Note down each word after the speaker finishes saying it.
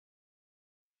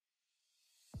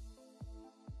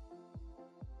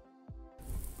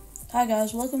Hi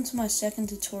guys, welcome to my second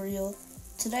tutorial.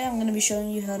 Today I'm going to be showing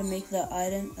you how to make the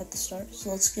ident at the start,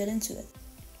 so let's get into it.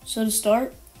 So to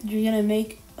start, you're going to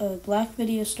make a black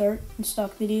video start in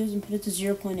stock videos and put it to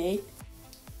 0.8.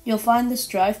 You'll find this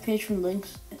drive page from the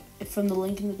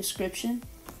link in the description.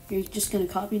 You're just going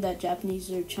to copy that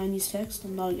Japanese or Chinese text.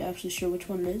 I'm not actually sure which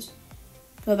one it is.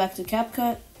 Go back to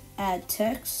Capcut, add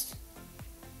text.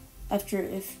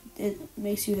 If it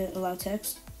makes you hit allow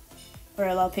text or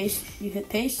allow paste, you hit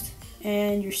paste.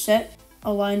 And you're set.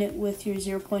 Align it with your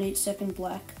 0.8 second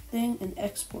black thing and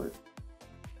export.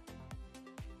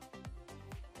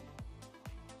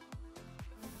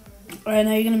 Alright,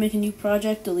 now you're going to make a new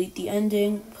project, delete the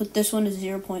ending, put this one to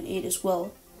 0.8 as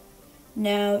well.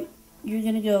 Now you're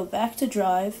going to go back to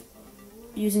Drive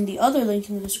using the other link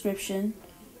in the description,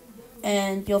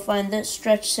 and you'll find this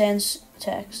stretch sans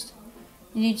text.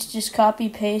 You need to just copy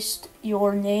paste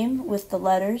your name with the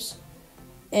letters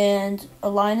and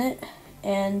align it,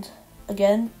 and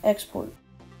again export.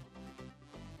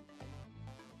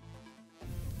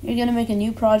 You're going to make a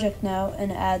new project now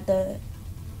and add the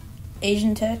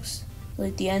Asian text,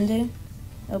 delete the ending.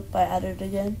 Oh, I added it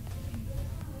again.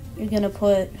 You're going to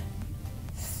put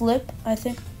flip, I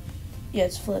think. Yeah,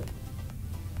 it's flip.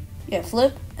 Yeah,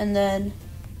 flip, and then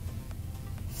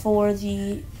you're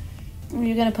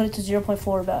going to put it to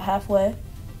 0.4, about halfway.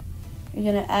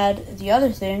 You're going to add the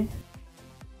other thing.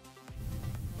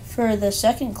 For the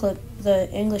second clip,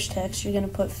 the English text, you're going to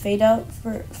put fade out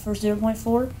for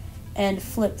 0.4 and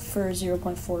flip for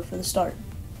 0.4 for the start.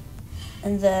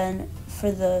 And then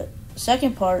for the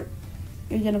second part,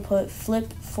 you're going to put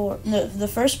flip for, no, the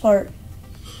first clip,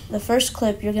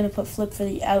 you're going to put flip for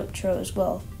the outro as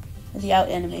well, the out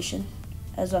animation,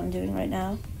 as I'm doing right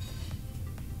now.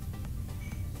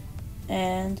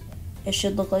 And it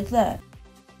should look like that.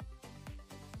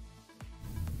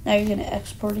 Now you're going to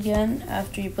export again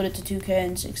after you put it to 2K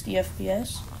and 60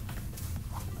 FPS.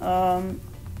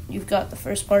 You've got the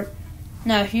first part.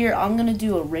 Now here I'm going to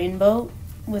do a rainbow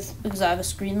because I have a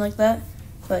screen like that,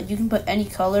 but you can put any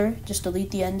color, just delete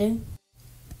the ending.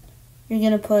 You're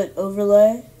going to put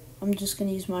overlay. I'm just going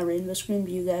to use my rainbow screen,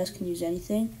 but you guys can use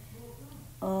anything.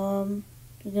 You're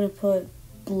going to put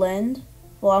blend.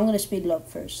 Well, I'm going to speed it up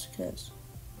first because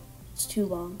it's too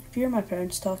long. If you hear my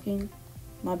parents talking,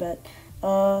 my bad.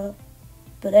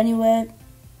 But anyway,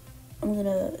 I'm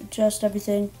gonna adjust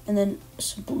everything and then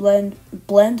blend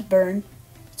burn.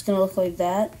 It's gonna look like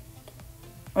that,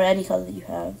 or any color that you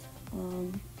have.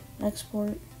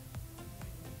 Export.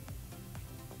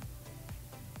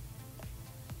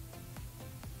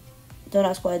 Don't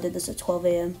ask why I did this at 12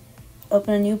 a.m.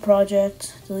 Open a new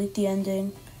project, delete the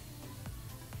ending.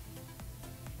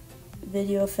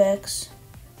 Video effects.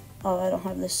 Oh, I don't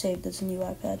have this saved, it's a new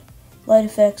iPad. Light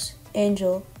effects,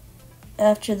 angel.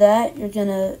 After that, you're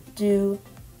gonna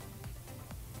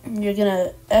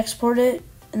export it,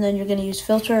 and then you're gonna use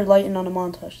filter or lighten on a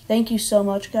montage. Thank you so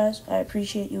much, guys. I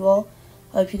appreciate you all.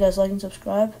 I hope you guys like and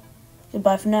subscribe.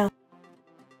 Goodbye for now.